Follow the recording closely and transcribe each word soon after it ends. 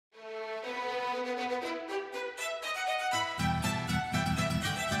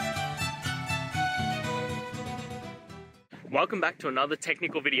Welcome back to another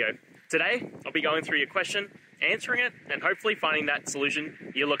technical video. Today, I'll be going through your question, answering it, and hopefully finding that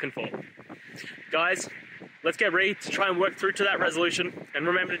solution you're looking for. Guys, let's get ready to try and work through to that resolution, and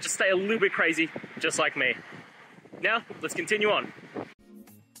remember to just stay a little bit crazy, just like me. Now, let's continue on.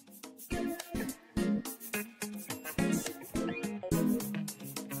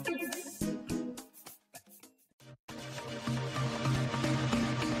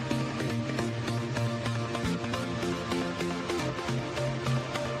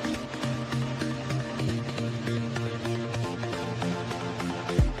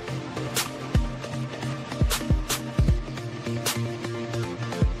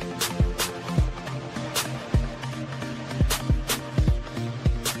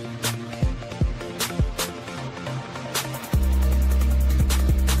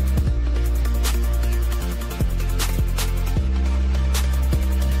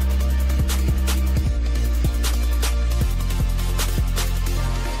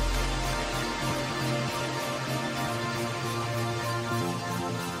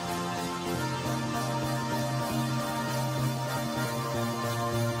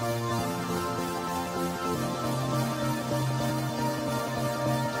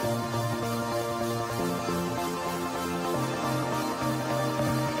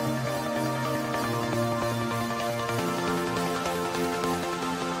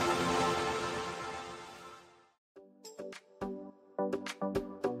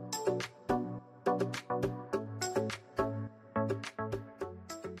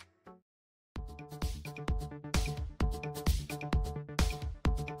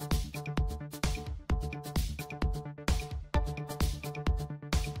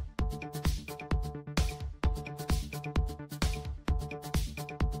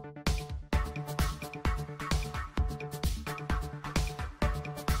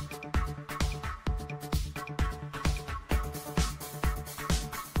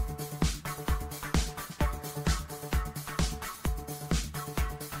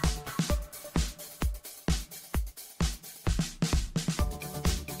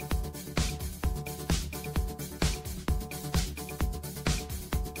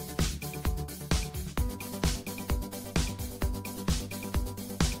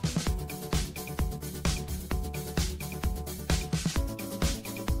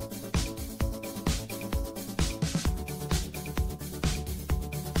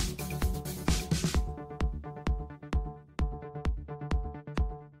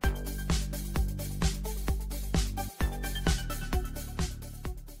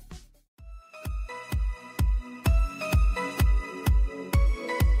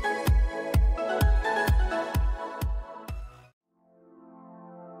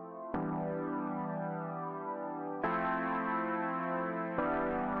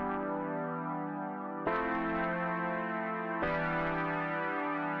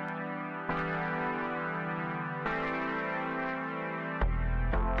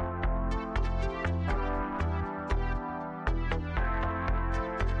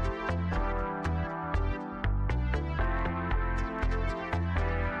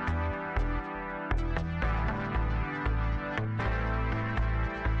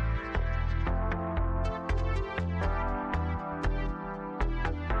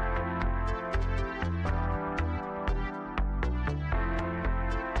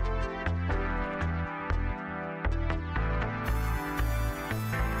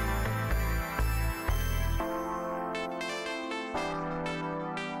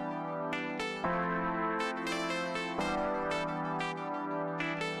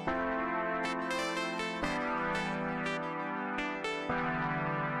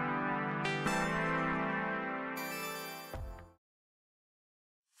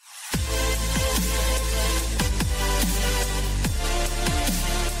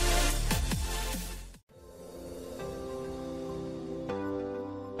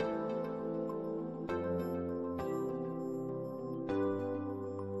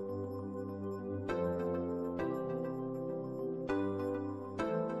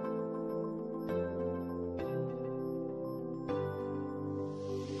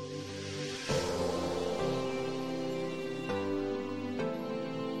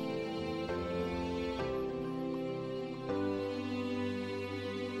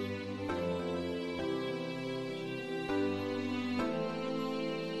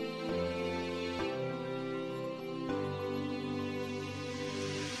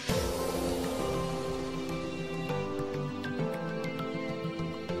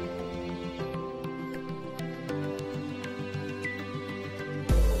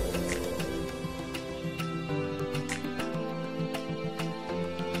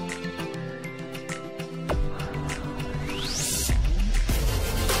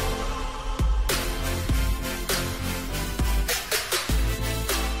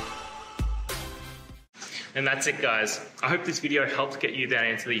 And that's it, guys. I hope this video helped get you that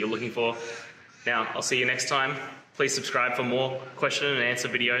answer that you're looking for. Now, I'll see you next time. Please subscribe for more question and answer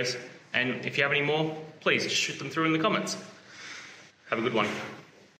videos. And if you have any more, please shoot them through in the comments. Have a good one.